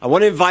I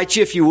want to invite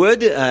you, if you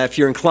would, if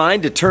you're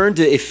inclined, to turn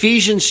to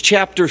Ephesians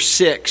chapter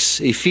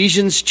 6.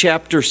 Ephesians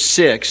chapter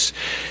 6.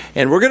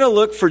 And we're going to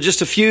look for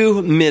just a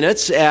few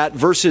minutes at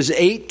verses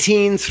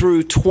 18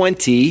 through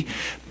 20.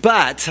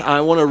 But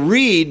I want to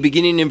read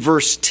beginning in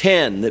verse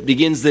 10 that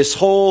begins this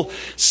whole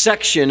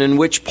section in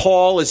which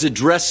Paul is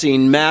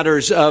addressing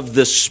matters of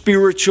the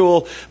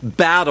spiritual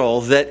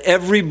battle that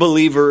every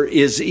believer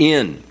is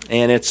in.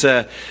 And it's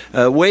a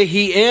way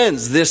he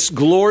ends this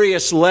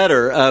glorious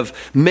letter of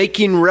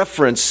making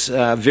reference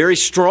very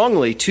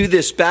strongly to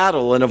this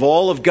battle and of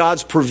all of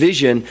God's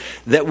provision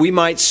that we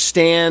might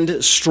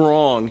stand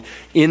strong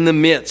in the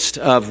midst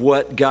of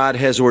what God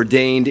has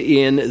ordained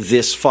in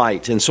this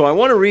fight. And so I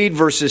want to read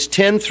verses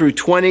 10 through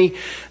 20.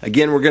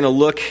 Again, we're going to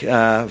look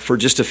for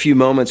just a few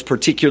moments,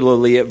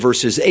 particularly at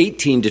verses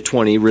 18 to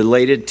 20,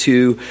 related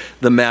to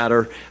the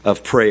matter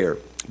of prayer.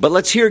 But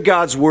let's hear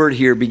God's word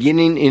here,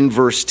 beginning in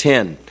verse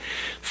 10.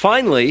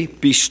 Finally,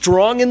 be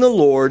strong in the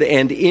Lord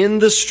and in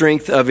the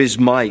strength of his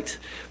might.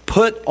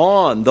 Put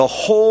on the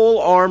whole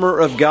armor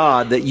of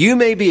God, that you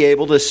may be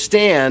able to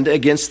stand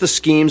against the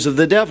schemes of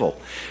the devil.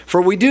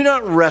 For we do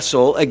not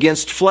wrestle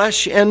against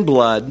flesh and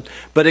blood,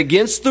 but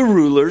against the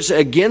rulers,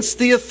 against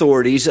the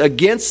authorities,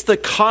 against the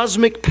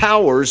cosmic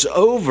powers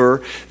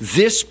over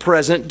this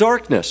present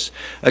darkness,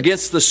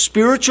 against the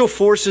spiritual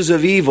forces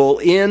of evil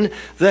in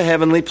the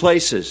heavenly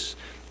places.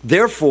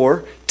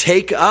 Therefore,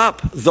 take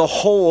up the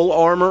whole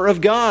armor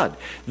of God,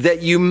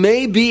 that you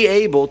may be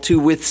able to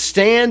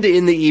withstand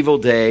in the evil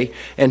day,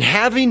 and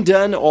having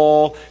done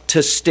all,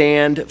 to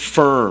stand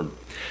firm.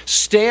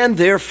 Stand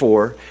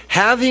therefore,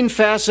 having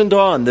fastened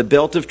on the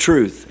belt of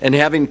truth, and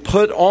having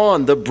put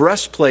on the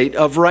breastplate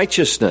of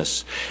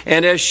righteousness,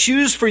 and as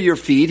shoes for your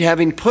feet,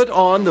 having put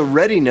on the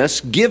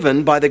readiness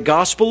given by the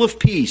gospel of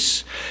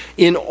peace.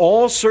 In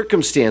all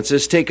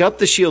circumstances, take up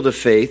the shield of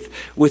faith,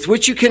 with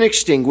which you can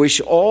extinguish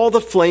all the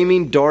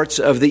flaming darts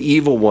of the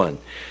evil one.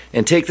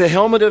 And take the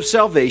helmet of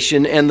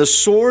salvation and the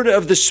sword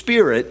of the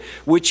Spirit,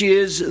 which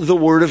is the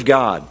word of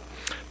God.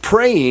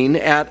 Praying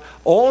at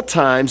all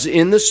times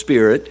in the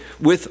Spirit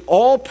with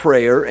all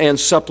prayer and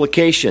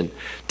supplication.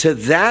 To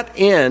that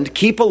end,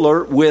 keep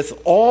alert with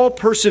all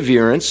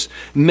perseverance,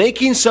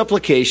 making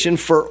supplication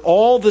for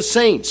all the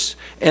saints,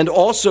 and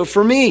also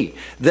for me,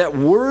 that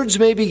words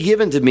may be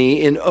given to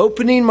me in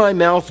opening my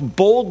mouth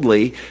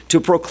boldly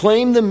to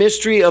proclaim the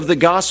mystery of the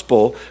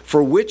gospel,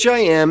 for which I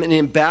am an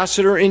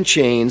ambassador in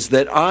chains,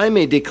 that I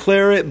may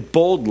declare it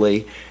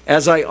boldly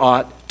as I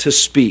ought to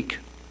speak.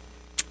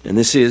 And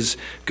this is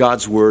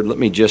God's word. Let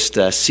me just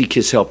seek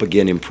his help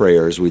again in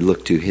prayer as we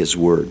look to his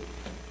word.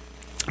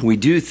 We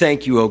do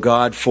thank you, O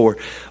God, for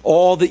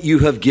all that you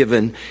have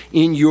given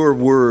in your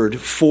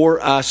word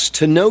for us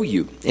to know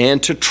you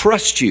and to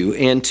trust you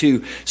and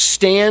to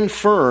stand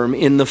firm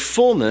in the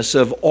fullness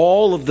of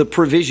all of the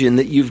provision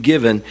that you've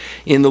given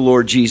in the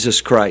Lord Jesus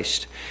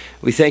Christ.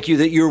 We thank you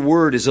that your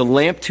word is a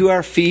lamp to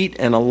our feet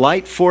and a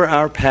light for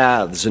our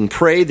paths, and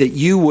pray that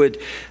you would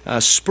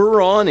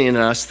spur on in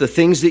us the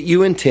things that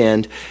you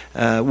intend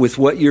with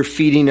what you're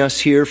feeding us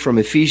here from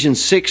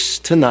Ephesians 6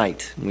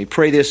 tonight. And we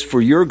pray this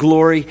for your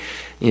glory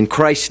in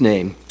Christ's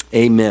name.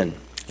 Amen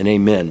and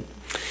amen.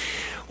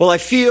 Well, I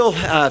feel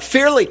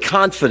fairly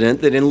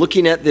confident that in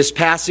looking at this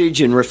passage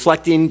and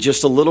reflecting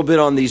just a little bit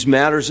on these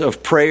matters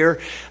of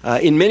prayer,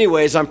 in many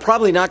ways, I'm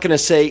probably not going to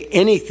say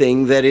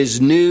anything that is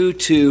new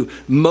to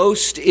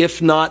most, if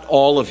not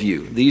all of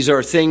you. These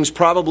are things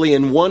probably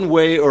in one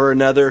way or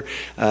another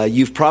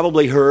you've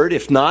probably heard.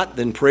 If not,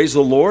 then praise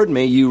the Lord.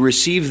 May you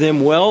receive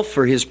them well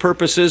for his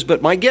purposes.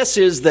 But my guess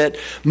is that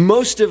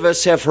most of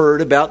us have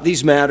heard about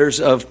these matters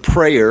of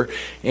prayer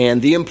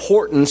and the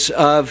importance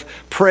of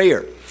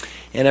prayer.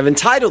 And I've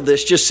entitled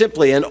this just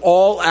simply an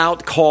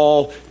all-out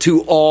call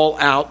to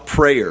all-out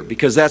prayer,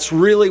 because that's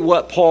really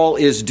what Paul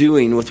is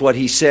doing with what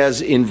he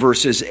says in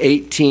verses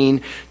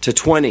 18 to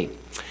 20.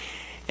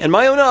 And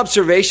my own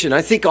observation,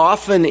 I think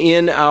often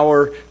in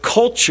our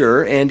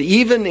culture and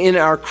even in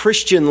our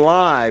Christian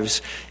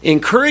lives,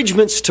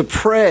 encouragements to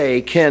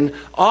pray can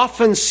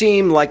often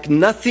seem like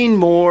nothing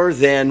more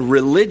than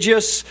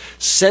religious,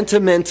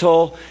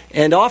 sentimental,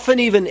 and often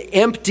even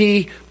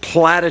empty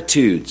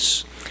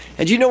platitudes.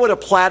 And you know what a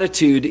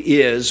platitude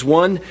is?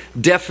 One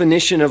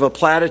definition of a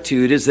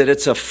platitude is that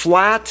it's a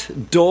flat,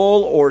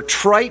 dull, or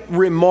trite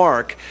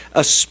remark,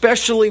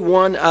 especially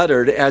one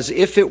uttered as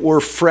if it were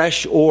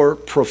fresh or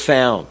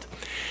profound.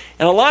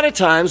 And a lot of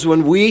times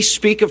when we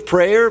speak of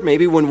prayer,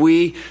 maybe when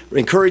we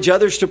encourage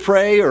others to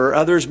pray, or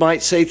others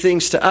might say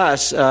things to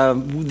us,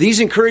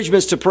 these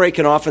encouragements to pray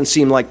can often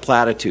seem like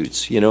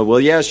platitudes. You know, well,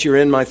 yes, you're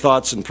in my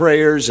thoughts and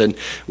prayers, and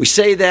we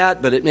say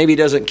that, but it maybe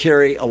doesn't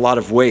carry a lot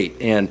of weight,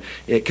 and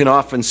it can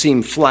often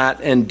seem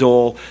flat and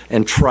dull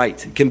and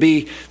trite. It can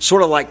be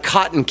sort of like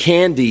cotton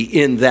candy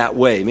in that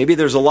way. Maybe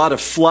there's a lot of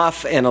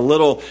fluff and a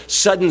little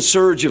sudden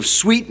surge of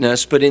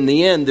sweetness, but in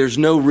the end, there's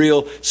no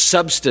real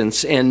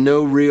substance and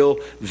no real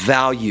value.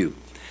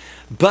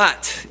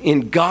 But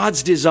in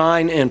God's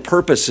design and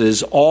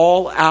purposes,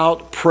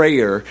 all-out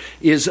prayer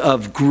is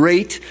of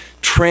great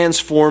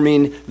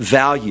transforming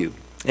value.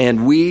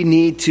 And we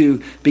need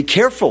to be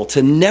careful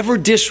to never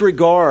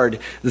disregard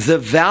the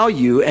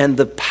value and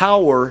the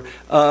power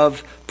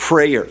of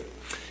prayer.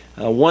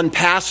 One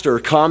pastor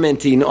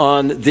commenting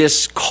on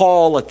this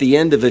call at the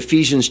end of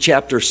Ephesians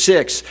chapter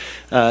 6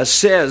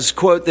 says,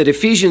 quote, that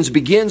Ephesians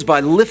begins by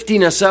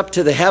lifting us up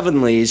to the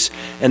heavenlies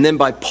and then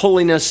by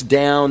pulling us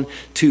down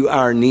to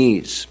our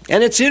knees.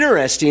 And it's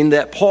interesting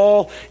that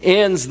Paul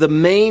ends the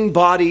main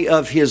body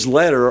of his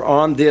letter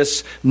on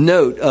this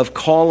note of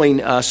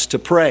calling us to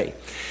pray.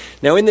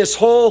 Now, in this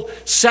whole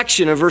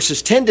section of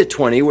verses 10 to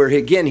 20, where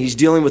again he's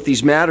dealing with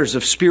these matters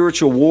of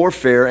spiritual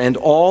warfare and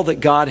all that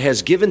God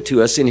has given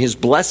to us in his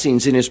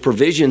blessings, in his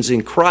provisions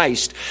in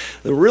Christ,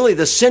 really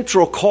the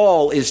central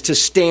call is to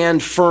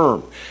stand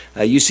firm.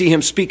 You see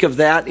him speak of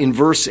that in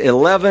verse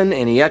 11,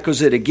 and he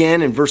echoes it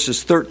again in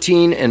verses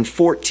 13 and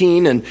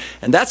 14. And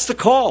that's the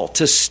call,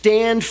 to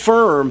stand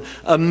firm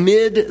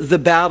amid the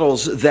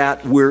battles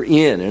that we're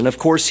in. And of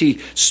course, he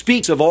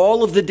speaks of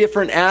all of the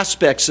different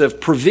aspects of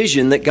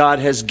provision that God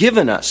has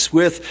given us,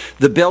 with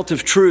the belt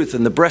of truth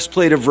and the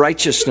breastplate of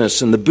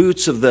righteousness and the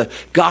boots of the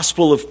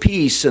gospel of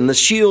peace and the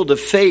shield of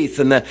faith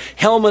and the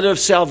helmet of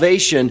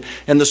salvation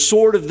and the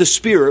sword of the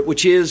Spirit,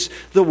 which is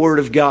the Word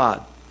of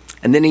God.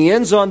 And then he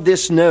ends on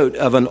this note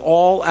of an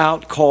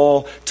all-out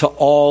call to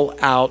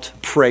all-out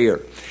prayer.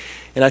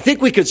 And I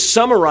think we could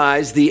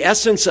summarize the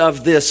essence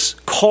of this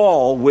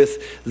call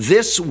with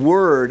this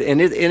word, and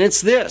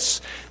it's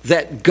this,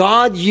 that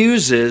God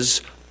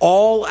uses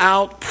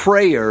all-out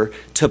prayer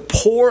to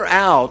pour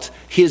out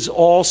his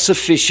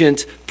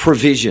all-sufficient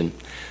provision.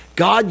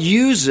 God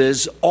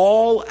uses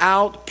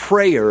all-out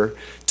prayer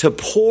to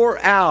pour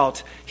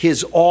out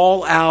his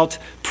all-out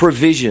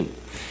provision.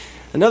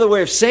 Another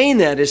way of saying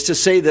that is to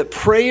say that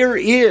prayer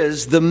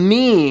is the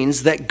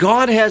means that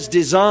God has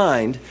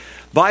designed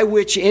by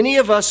which any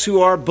of us who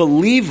are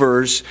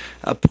believers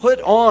put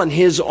on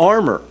his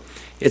armor.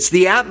 It's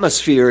the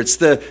atmosphere, it's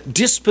the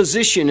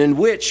disposition in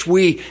which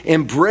we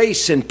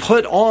embrace and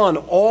put on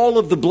all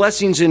of the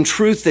blessings and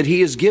truth that he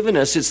has given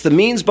us. It's the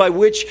means by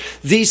which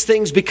these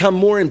things become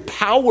more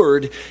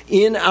empowered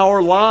in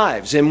our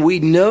lives. And we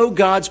know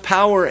God's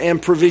power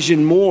and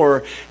provision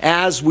more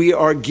as we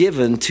are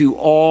given to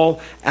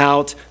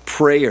all-out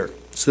prayer.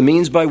 It's the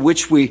means by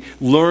which we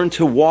learn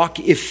to walk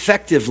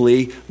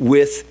effectively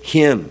with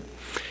him.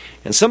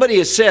 And somebody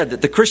has said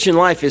that the Christian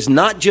life is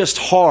not just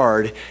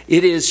hard,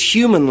 it is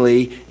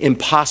humanly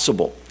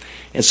impossible.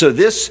 And so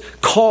this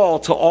call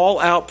to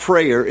all-out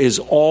prayer is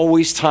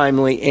always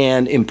timely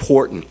and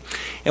important.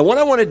 And what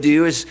I want to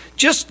do is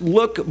just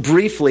look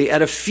briefly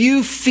at a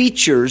few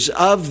features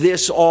of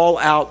this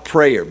all-out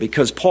prayer,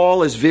 because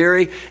Paul is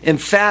very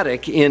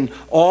emphatic in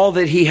all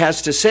that he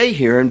has to say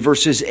here in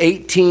verses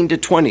 18 to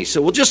 20.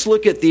 So we'll just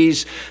look at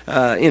these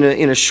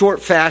in a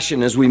short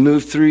fashion as we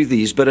move through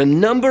these, but a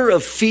number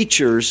of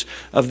features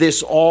of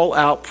this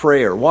all-out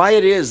prayer. Why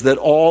it is that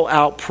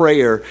all-out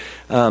prayer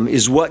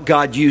is what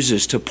God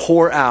uses to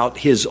pour out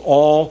his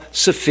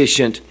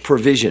all-sufficient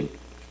provision.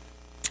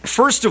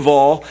 First of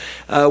all,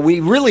 we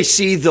really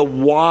see the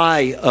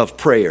why of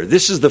prayer.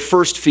 This is the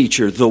first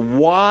feature, the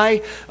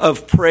why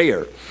of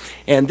prayer.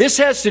 And this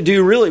has to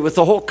do really with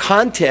the whole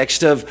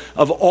context of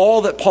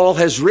all that Paul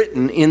has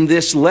written in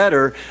this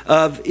letter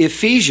of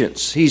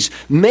Ephesians. He's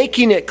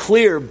making it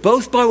clear,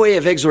 both by way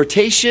of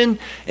exhortation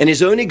and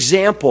his own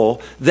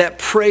example, that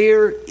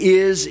prayer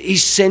is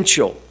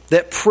essential,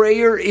 that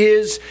prayer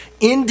is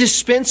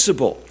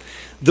indispensable.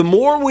 The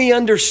more we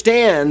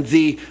understand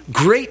the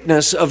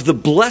greatness of the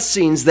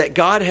blessings that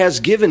God has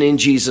given in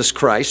Jesus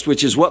Christ,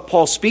 which is what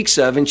Paul speaks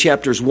of in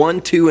chapters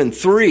 1, 2, and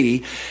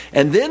 3,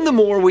 and then the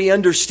more we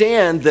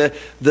understand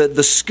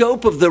the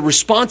scope of the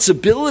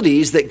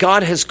responsibilities that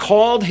God has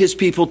called his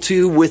people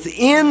to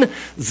within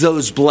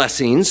those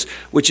blessings,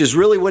 which is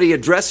really what he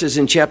addresses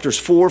in chapters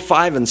 4,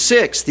 5, and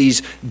 6,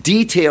 these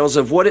details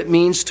of what it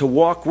means to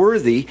walk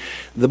worthy,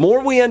 the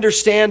more we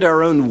understand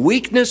our own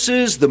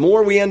weaknesses, the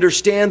more we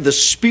understand the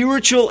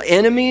spiritual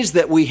enemies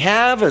that we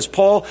have, as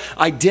Paul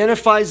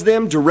identifies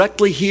them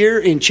directly here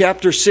in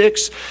chapter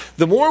 6,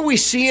 the more we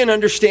see and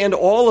understand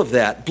all of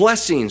that,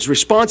 blessings,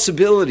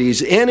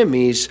 responsibilities,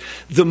 enemies,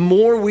 the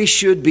more we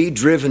should be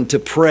driven to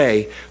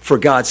pray for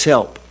God's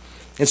help.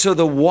 And so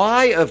the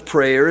why of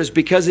prayer is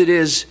because it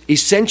is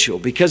essential,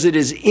 because it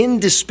is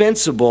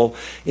indispensable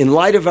in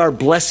light of our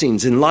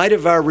blessings, in light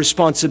of our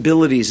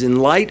responsibilities, in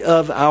light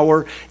of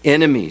our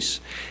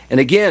enemies. And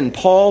again,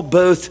 Paul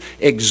both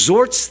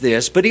exhorts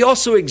this, but he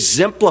also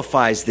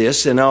exemplifies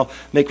this, and I'll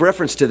make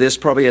reference to this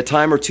probably a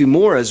time or two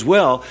more as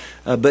well.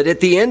 But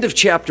at the end of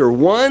chapter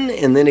 1,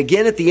 and then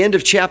again at the end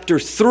of chapter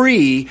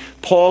 3,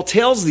 Paul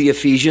tells the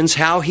Ephesians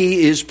how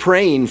he is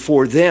praying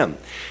for them.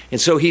 And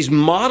so he's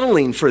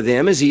modeling for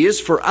them, as he is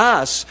for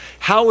us,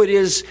 how it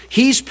is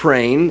he's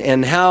praying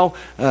and how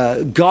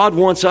God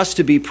wants us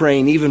to be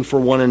praying even for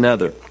one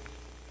another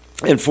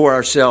and for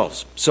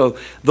ourselves. So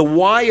the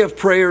why of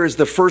prayer is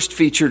the first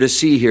feature to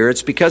see here.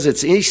 It's because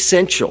it's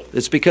essential.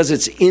 It's because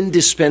it's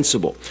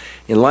indispensable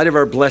in light of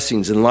our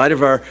blessings, in light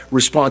of our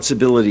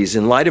responsibilities,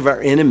 in light of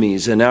our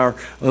enemies and our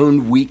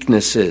own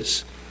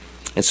weaknesses.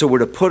 And so we're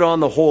to put on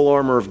the whole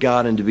armor of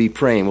God and to be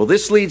praying. Well,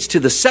 this leads to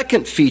the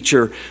second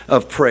feature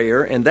of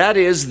prayer, and that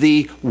is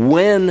the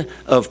when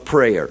of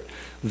prayer.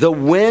 The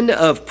when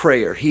of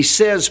prayer. He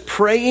says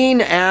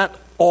praying at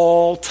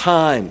all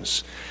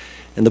times.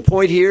 And the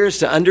point here is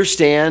to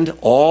understand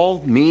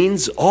all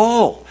means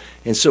all.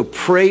 And so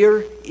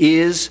prayer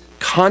is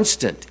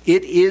constant.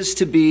 It is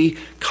to be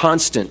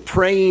constant.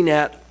 Praying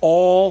at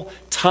all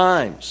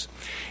times.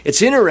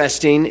 It's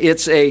interesting,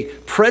 it's a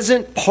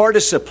present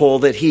participle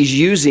that he's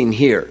using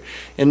here.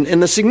 And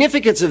the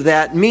significance of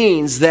that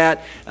means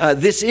that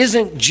this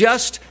isn't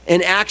just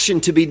an action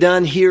to be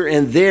done here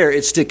and there.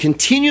 It's to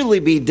continually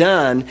be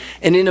done,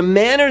 and in a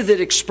manner that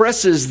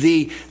expresses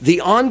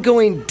the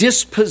ongoing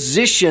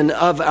disposition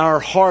of our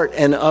heart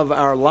and of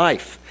our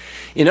life.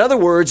 In other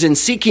words, in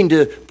seeking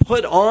to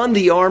put on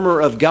the armor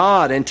of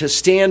God and to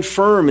stand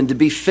firm and to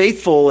be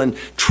faithful and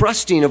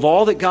trusting of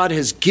all that God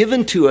has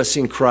given to us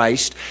in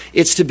Christ,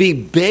 it's to be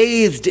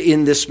bathed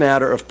in this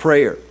matter of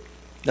prayer.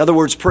 In other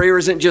words, prayer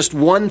isn't just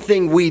one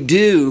thing we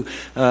do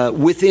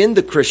within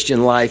the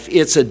Christian life.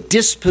 It's a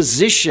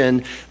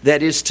disposition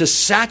that is to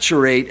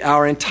saturate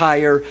our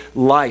entire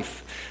life.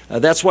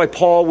 That's why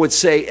Paul would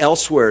say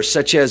elsewhere,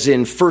 such as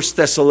in 1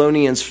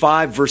 Thessalonians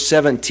 5, verse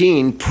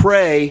 17,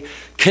 pray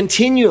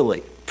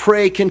continually.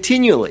 Pray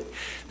continually.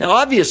 Now,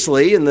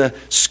 obviously, in the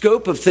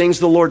scope of things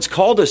the Lord's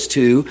called us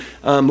to,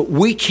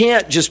 we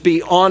can't just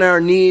be on our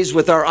knees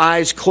with our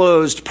eyes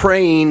closed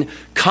praying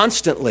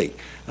constantly.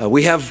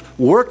 We have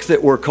work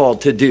that we're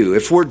called to do.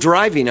 If we're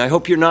driving, I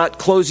hope you're not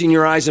closing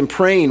your eyes and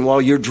praying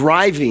while you're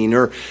driving,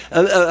 or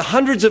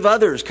hundreds of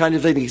others kind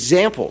of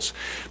examples.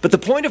 But the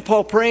point of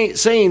Paul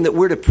saying that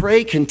we're to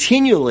pray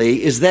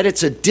continually is that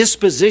it's a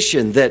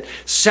disposition that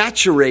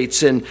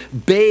saturates and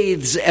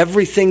bathes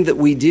everything that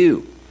we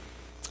do.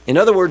 In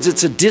other words,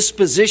 it's a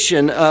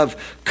disposition of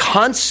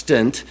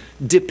constant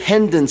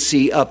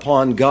dependency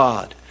upon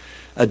God.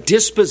 A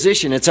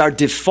disposition, it's our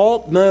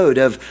default mode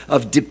of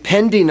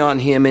depending on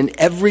Him in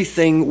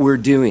everything we're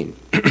doing.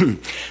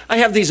 I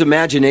have these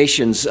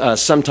imaginations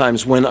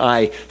sometimes when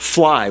I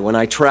fly, when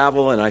I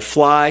travel and I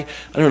fly.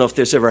 I don't know if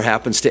this ever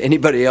happens to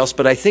anybody else,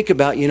 but I think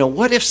about,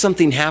 what if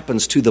something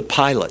happens to the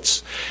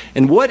pilots?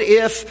 And what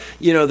if,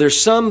 there's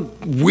some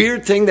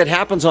weird thing that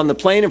happens on the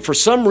plane, and for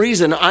some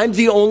reason I'm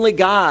the only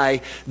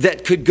guy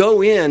that could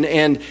go in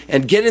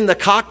and get in the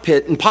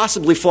cockpit and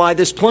possibly fly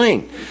this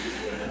plane?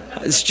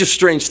 It's just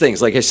strange things,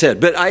 like I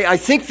said. But I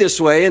think this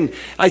way, and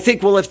I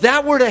think, well, if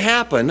that were to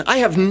happen, I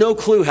have no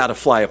clue how to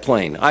fly a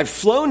plane. I've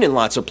flown in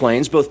lots of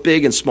planes, both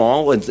big and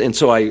small, and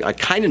so I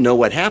kind of know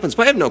what happens,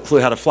 but I have no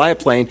clue how to fly a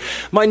plane.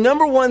 My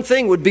number one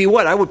thing would be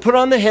what? I would put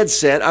on the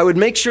headset. I would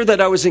make sure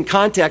that I was in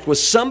contact with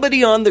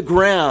somebody on the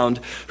ground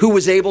who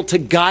was able to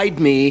guide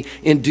me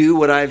and do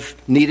what I've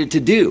needed to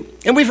do.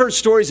 And we've heard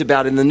stories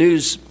about in the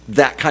news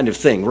that kind of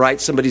thing, right?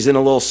 Somebody's in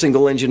a little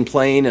single-engine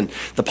plane and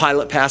the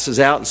pilot passes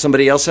out and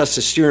somebody else has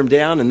to steer him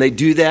down, and they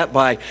do that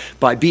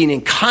by being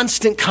in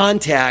constant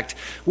contact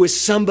with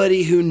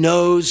somebody who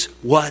knows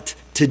what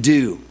to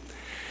do.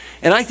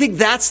 And I think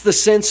that's the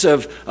sense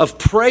of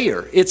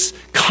prayer. It's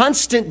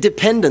constant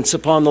dependence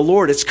upon the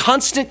Lord. It's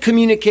constant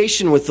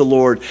communication with the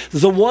Lord,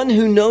 the one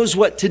who knows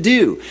what to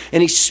do.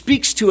 And He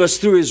speaks to us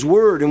through His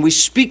Word, and we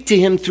speak to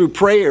Him through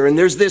prayer. And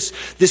there's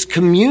this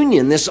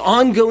communion, this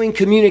ongoing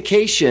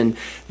communication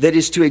that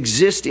is to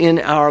exist in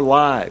our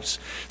lives.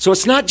 So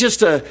it's not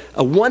just a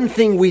one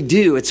thing we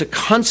do. It's a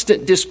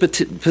constant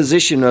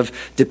disposition of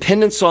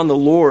dependence on the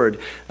Lord,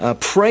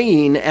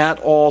 praying at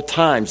all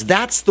times.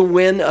 That's the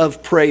when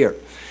of prayer.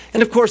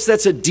 And of course,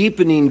 that's a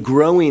deepening,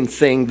 growing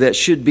thing that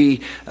should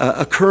be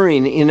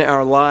occurring in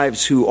our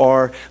lives who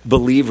are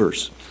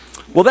believers.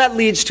 Well, that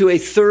leads to a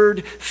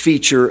third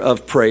feature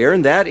of prayer,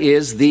 and that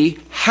is the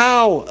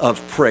how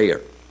of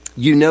prayer.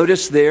 You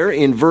notice there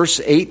in verse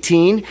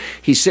 18,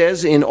 he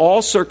says, he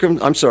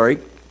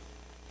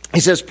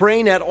says,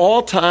 praying at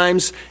all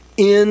times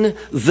in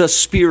the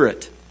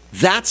Spirit.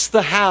 That's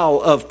the how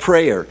of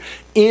prayer,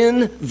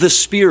 in the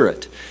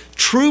Spirit.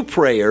 True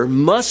prayer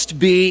must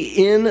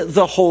be in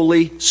the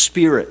Holy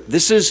Spirit.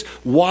 This is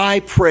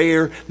why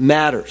prayer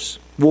matters.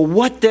 Well,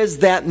 what does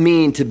that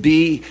mean to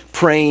be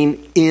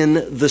praying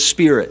in the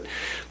Spirit?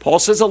 Paul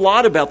says a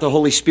lot about the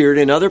Holy Spirit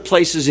in other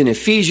places in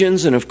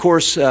Ephesians, and of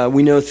course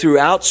we know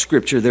throughout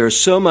Scripture there is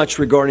so much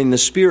regarding the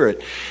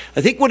Spirit.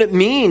 I think what it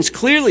means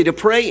clearly to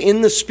pray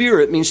in the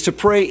Spirit means to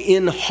pray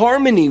in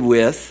harmony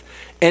with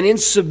and in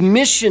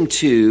submission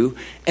to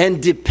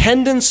and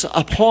dependence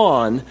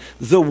upon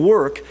the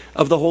work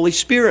of the Holy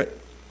Spirit.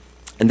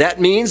 And that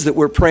means that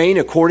we're praying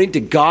according to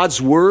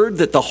God's Word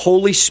that the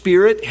Holy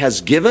Spirit has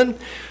given.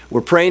 We're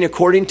praying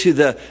according to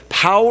the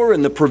power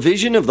and the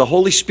provision of the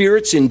Holy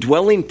Spirit's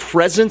indwelling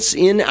presence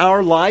in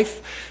our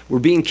life. We're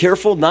being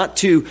careful not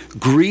to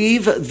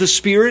grieve the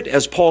Spirit,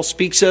 as Paul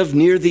speaks of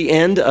near the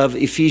end of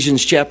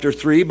Ephesians chapter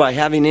 3, by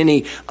having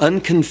any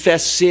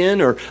unconfessed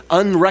sin or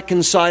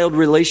unreconciled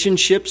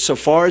relationships so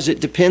far as it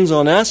depends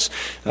on us.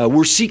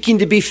 We're seeking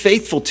to be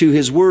faithful to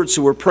His Word,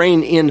 so we're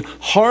praying in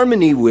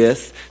harmony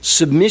with,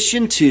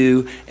 submission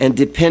to, and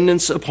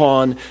dependence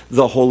upon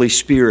the Holy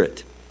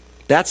Spirit.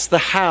 That's the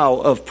how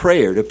of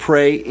prayer, to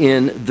pray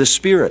in the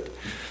Spirit.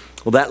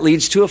 Well, that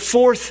leads to a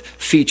fourth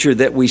feature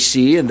that we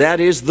see, and that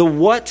is the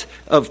what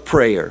of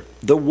prayer.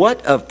 The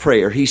what of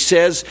prayer. He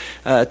says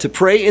to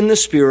pray in the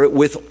Spirit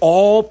with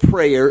all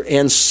prayer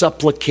and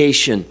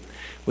supplication.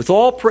 With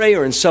all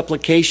prayer and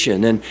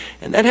supplication. And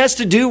that has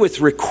to do with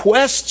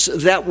requests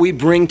that we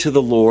bring to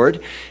the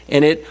Lord.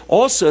 And it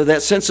also,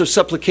 that sense of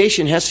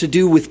supplication, has to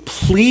do with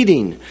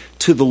pleading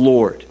to the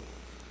Lord.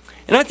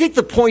 And I think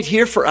the point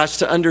here for us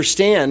to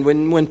understand,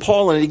 when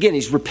Paul, and again,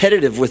 he's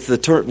repetitive with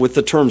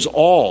the terms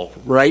all,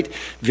 right?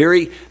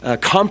 Very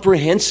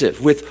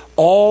comprehensive with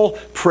all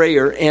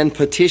prayer and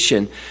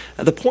petition.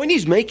 The point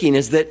he's making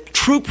is that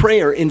true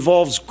prayer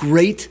involves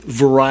great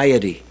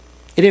variety.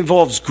 It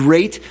involves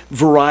great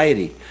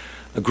variety.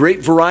 A great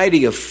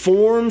variety of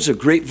forms, a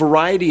great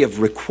variety of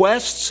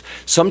requests.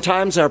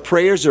 Sometimes our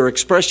prayers are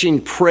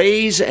expressing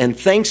praise and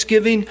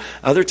thanksgiving.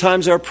 Other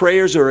times our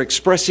prayers are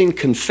expressing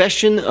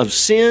confession of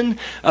sin.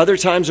 Other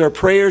times our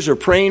prayers are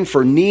praying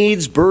for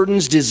needs,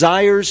 burdens,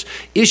 desires,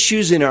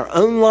 issues in our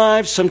own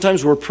lives.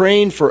 Sometimes we're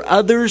praying for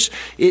others.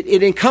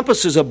 It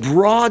encompasses a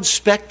broad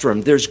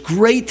spectrum. There's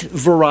great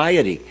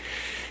variety.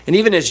 And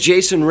even as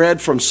Jason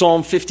read from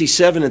Psalm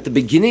 57 at the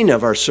beginning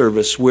of our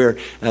service, where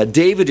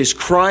David is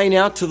crying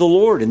out to the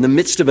Lord in the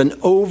midst of an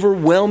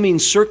overwhelming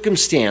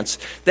circumstance,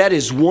 that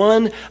is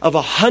one of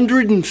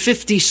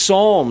 150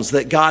 psalms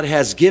that God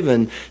has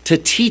given to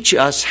teach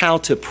us how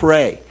to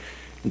pray.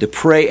 And to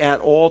pray at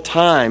all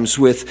times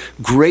with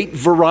great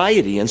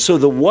variety. And so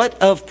the what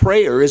of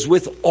prayer is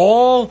with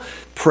all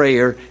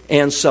prayer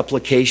and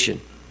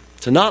supplication.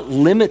 To not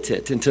limit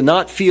it and to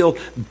not feel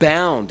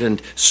bound and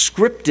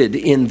scripted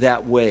in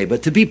that way,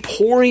 but to be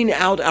pouring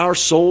out our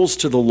souls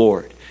to the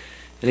Lord.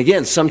 And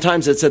again,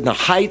 sometimes it's in the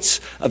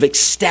heights of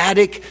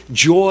ecstatic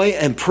joy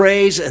and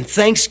praise and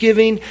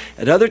thanksgiving.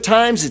 At other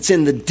times, it's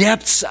in the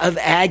depths of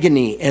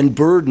agony and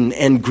burden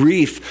and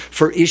grief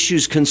for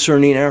issues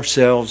concerning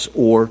ourselves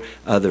or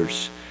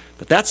others.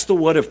 But that's the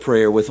what of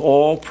prayer, with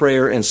all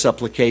prayer and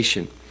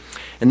supplication.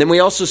 And then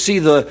we also see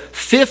the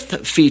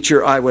fifth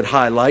feature I would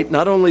highlight,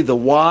 not only the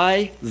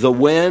why, the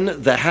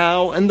when, the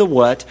how, and the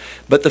what,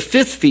 but the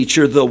fifth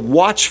feature, the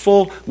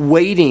watchful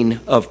waiting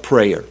of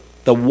prayer.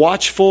 The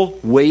watchful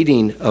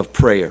waiting of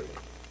prayer.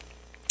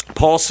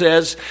 Paul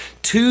says,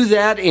 to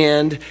that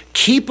end,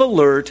 keep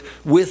alert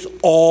with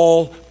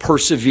all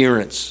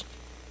perseverance.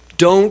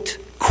 Don't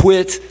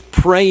quit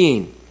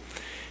praying.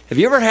 Have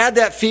you ever had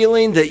that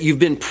feeling that you've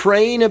been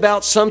praying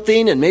about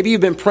something and maybe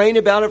you've been praying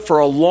about it for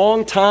a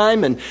long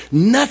time and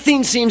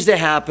nothing seems to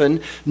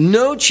happen,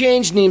 no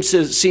change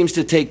seems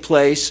to take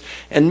place,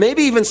 and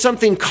maybe even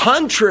something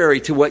contrary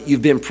to what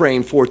you've been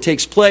praying for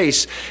takes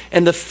place,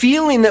 and the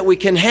feeling that we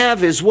can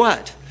have is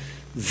what?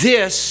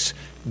 This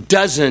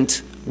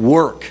doesn't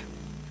work.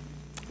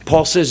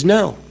 Paul says,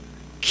 no,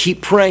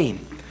 keep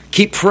praying.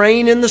 Keep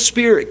praying in the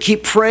Spirit.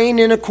 Keep praying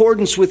in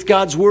accordance with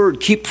God's Word.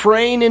 Keep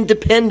praying in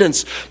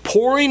dependence,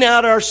 pouring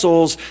out our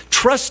souls,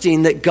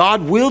 trusting that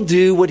God will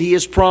do what He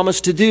has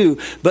promised to do.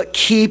 But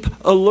keep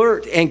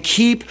alert and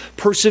keep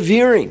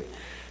persevering,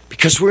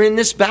 because we're in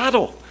this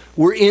battle.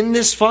 We're in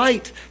this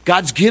fight.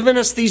 God's given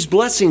us these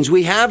blessings.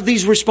 We have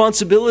these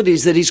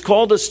responsibilities that He's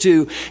called us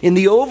to in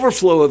the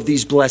overflow of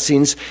these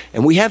blessings.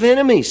 And we have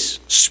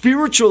enemies,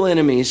 spiritual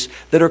enemies,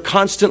 that are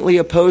constantly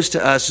opposed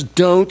to us.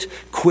 Don't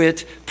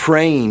quit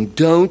praying.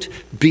 Don't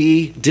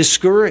be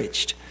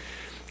discouraged.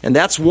 And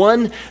that's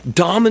one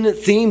dominant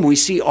theme we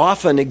see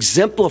often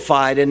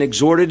exemplified and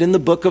exhorted in the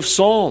book of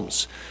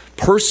Psalms.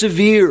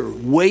 Persevere,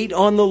 wait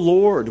on the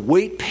Lord,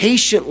 wait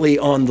patiently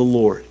on the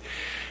Lord.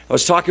 I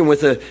was talking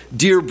with a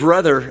dear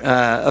brother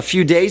a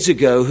few days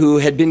ago who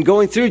had been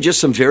going through just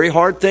some very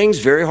hard things,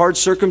 very hard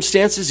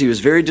circumstances. He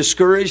was very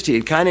discouraged. He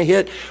had kind of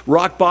hit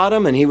rock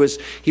bottom, and he was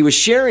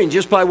sharing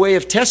just by way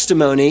of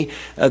testimony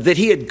that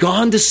he had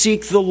gone to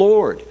seek the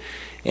Lord.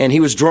 And he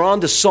was drawn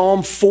to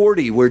Psalm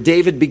 40, where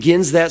David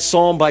begins that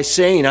psalm by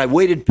saying, I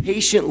waited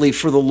patiently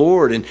for the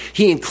Lord, and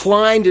He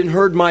inclined and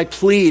heard my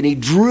plea, and He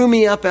drew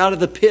me up out of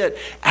the pit,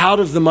 out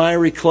of the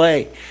miry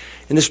clay.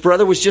 And this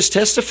brother was just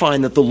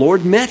testifying that the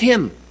Lord met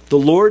him. The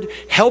Lord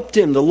helped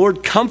him. The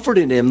Lord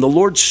comforted him. The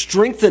Lord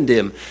strengthened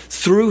him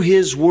through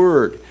His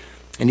Word.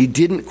 And he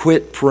didn't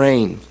quit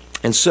praying.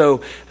 And so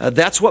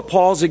that's what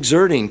Paul's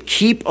exerting.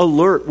 Keep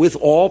alert with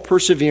all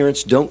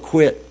perseverance. Don't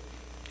quit.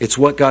 It's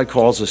what God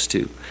calls us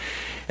to.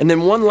 And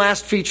then one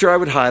last feature I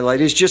would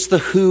highlight is just the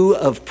who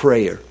of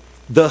prayer.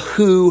 The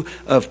who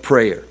of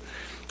prayer.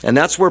 And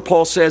that's where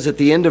Paul says at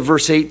the end of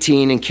verse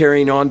 18 and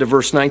carrying on to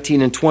verse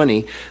 19 and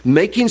 20,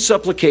 making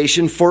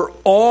supplication for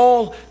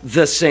all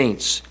the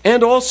saints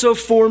and also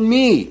for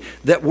me,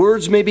 that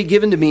words may be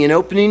given to me in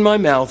opening my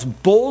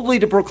mouth boldly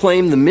to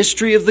proclaim the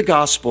mystery of the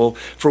gospel,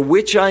 for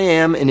which I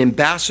am an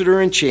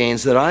ambassador in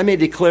chains, that I may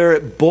declare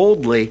it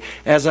boldly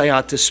as I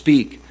ought to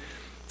speak.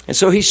 And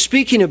so he's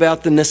speaking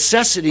about the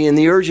necessity and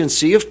the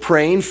urgency of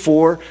praying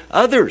for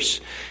others.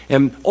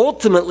 And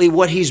ultimately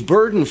what he's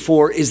burdened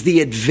for is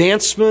the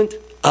advancement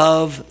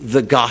of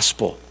the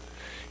gospel.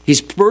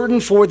 He's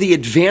burdened for the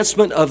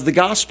advancement of the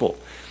gospel.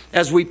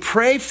 As we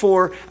pray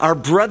for our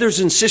brothers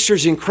and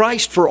sisters in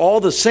Christ, for all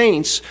the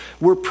saints,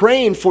 we're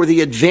praying for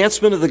the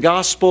advancement of the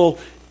gospel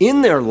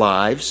in their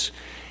lives.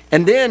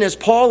 And then as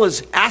Paul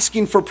is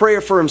asking for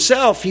prayer for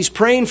himself, he's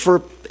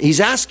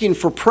asking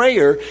for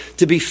prayer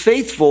to be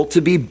faithful,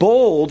 to be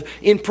bold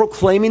in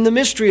proclaiming the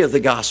mystery of the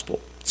gospel.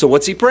 So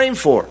what's he praying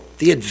for?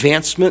 The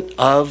advancement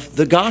of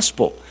the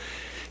gospel.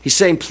 He's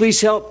saying,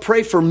 please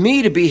pray for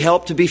me to be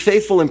helped to be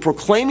faithful in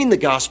proclaiming the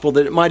gospel,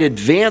 that it might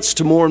advance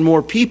to more and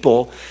more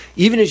people,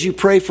 even as you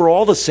pray for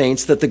all the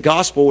saints, that the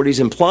gospel, what he's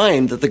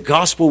implying, that the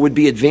gospel would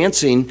be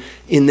advancing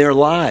in their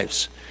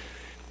lives.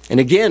 And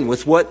again,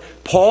 with what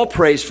Paul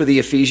prays for the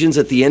Ephesians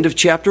at the end of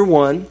chapter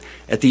 1,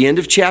 at the end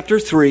of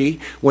chapter 3,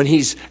 when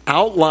he's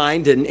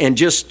outlined and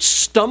just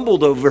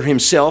stumbled over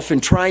himself in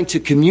trying to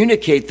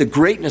communicate the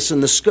greatness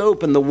and the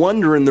scope and the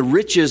wonder and the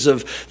riches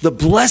of the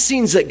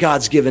blessings that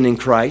God's given in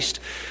Christ,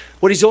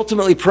 what he's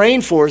ultimately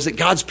praying for is that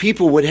God's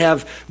people would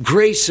have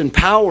grace and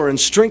power and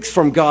strength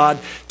from God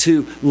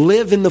to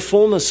live in the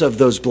fullness of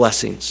those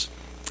blessings.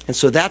 And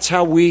so that's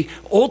how we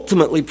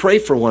ultimately pray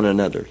for one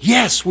another.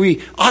 Yes,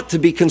 we ought to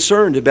be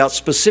concerned about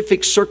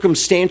specific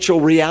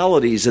circumstantial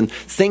realities and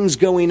things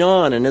going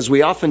on. And as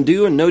we often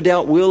do, and no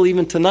doubt will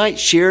even tonight,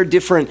 share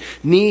different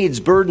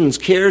needs, burdens,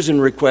 cares,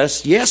 and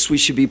requests. Yes, we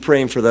should be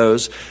praying for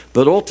those,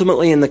 but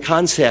ultimately in the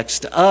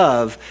context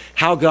of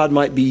how God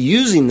might be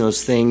using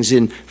those things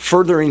in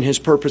furthering his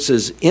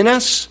purposes in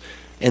us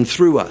and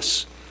through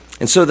us.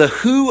 And so the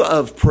who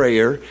of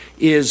prayer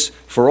is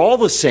for all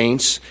the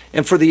saints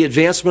and for the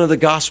advancement of the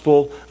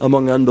gospel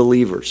among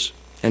unbelievers.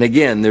 And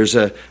again, there's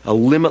a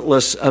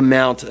limitless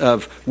amount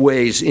of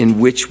ways in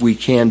which we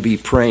can be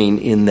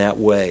praying in that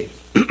way.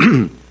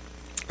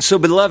 So,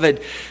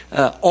 beloved,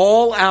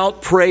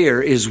 all-out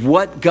prayer is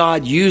what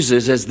God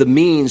uses as the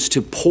means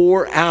to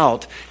pour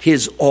out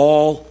his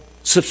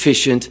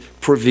all-sufficient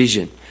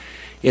provision.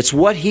 It's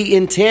what he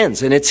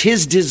intends, and it's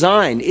his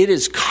design. It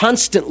is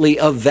constantly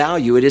of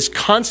value. It is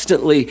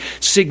constantly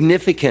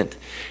significant.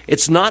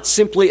 It's not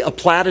simply a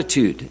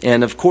platitude.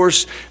 And of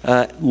course,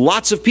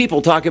 lots of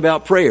people talk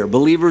about prayer,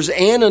 believers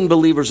and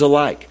unbelievers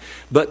alike.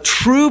 But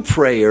true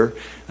prayer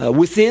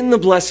within the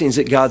blessings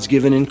that God's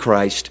given in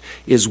Christ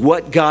is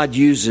what God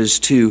uses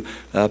to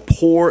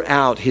pour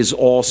out his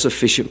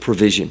all-sufficient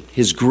provision,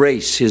 his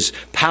grace, his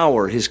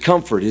power, his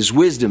comfort, his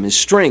wisdom, his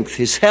strength,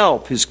 his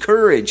help, his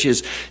courage,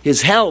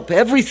 his help.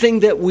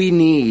 Everything that we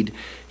need,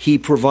 he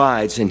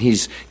provides, and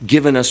he's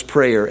given us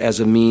prayer as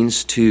a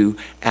means to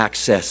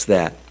access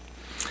that.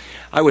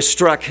 I was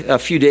struck a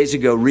few days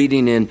ago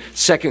reading in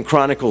 2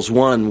 Chronicles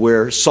 1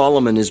 where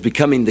Solomon is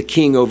becoming the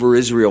king over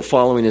Israel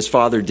following his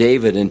father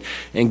David.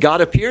 And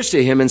God appears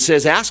to him and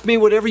says, ask me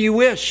whatever you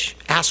wish.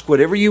 Ask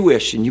whatever you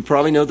wish. And you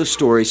probably know the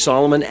story.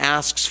 Solomon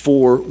asks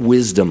for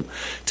wisdom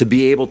to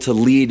be able to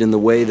lead in the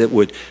way that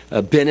would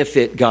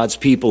benefit God's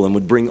people and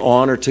would bring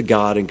honor to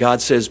God. And God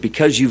says,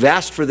 because you've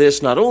asked for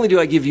this, not only do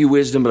I give you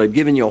wisdom, but I've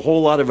given you a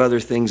whole lot of other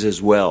things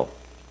as well.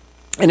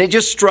 And it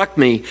just struck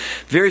me,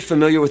 very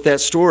familiar with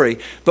that story,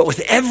 but with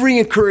every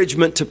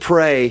encouragement to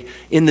pray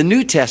in the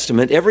New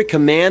Testament, every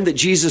command that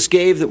Jesus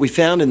gave that we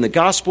found in the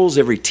Gospels,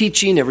 every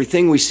teaching,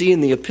 everything we see in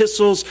the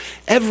epistles,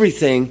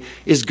 everything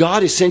is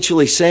God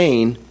essentially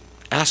saying,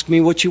 ask me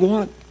what you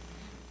want.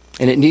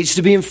 And it needs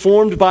to be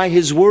informed by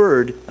his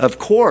word, of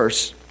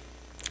course,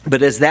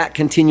 but as that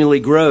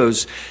continually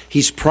grows,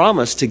 he's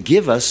promised to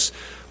give us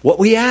what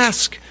we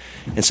ask.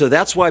 And so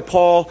that's why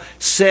Paul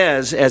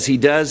says, as he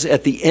does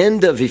at the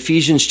end of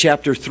Ephesians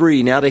chapter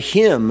 3, now to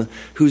him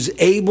who's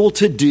able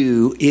to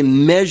do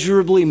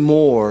immeasurably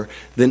more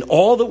than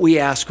all that we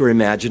ask or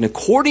imagine,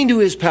 according to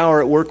his power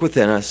at work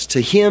within us,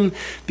 to him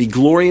be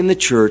glory in the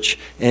church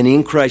and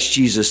in Christ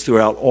Jesus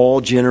throughout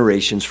all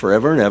generations,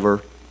 forever and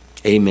ever.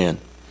 Amen.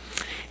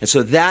 And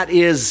so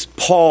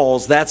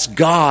that's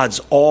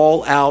God's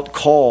all-out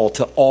call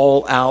to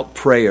all-out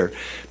prayer,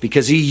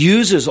 because he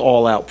uses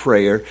all-out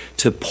prayer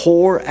to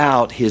pour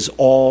out his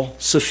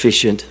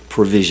all-sufficient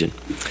provision.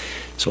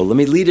 So let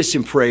me lead us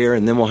in prayer,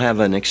 and then we'll have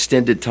an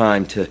extended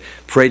time to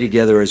pray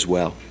together as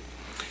well.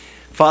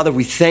 Father,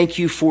 we thank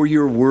you for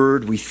your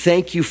word. We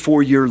thank you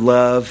for your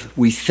love.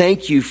 We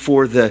thank you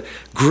for the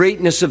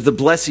greatness of the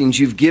blessings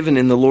you've given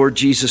in the Lord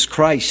Jesus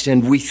Christ.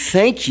 And we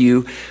thank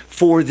you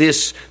for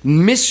this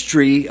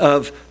mystery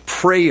of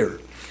prayer.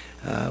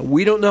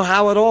 We don't know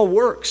how it all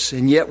works,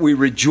 and yet we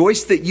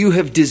rejoice that you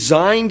have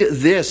designed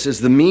this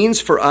as the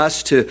means for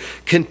us to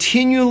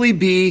continually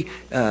be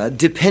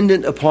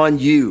dependent upon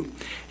you,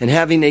 and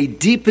having a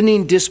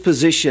deepening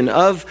disposition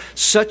of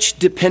such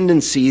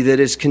dependency that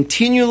is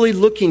continually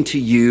looking to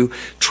you,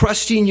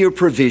 trusting your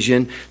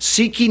provision,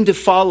 seeking to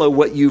follow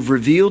what you've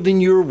revealed in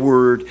your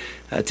word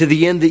to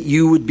the end that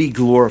you would be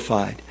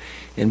glorified.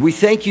 And we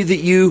thank you that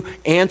you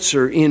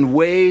answer in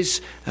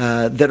ways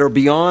that are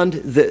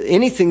beyond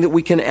anything that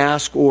we can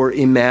ask or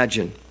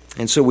imagine.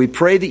 And so we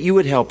pray that you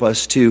would help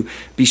us to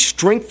be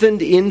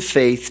strengthened in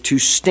faith, to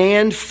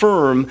stand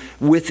firm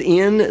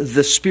within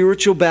the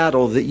spiritual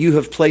battle that you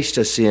have placed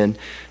us in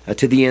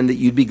to the end that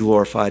you'd be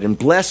glorified. And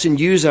bless and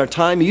use our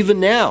time even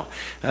now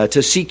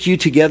to seek you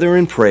together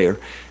in prayer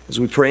as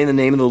we pray in the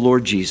name of the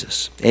Lord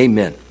Jesus.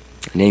 Amen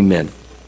and amen.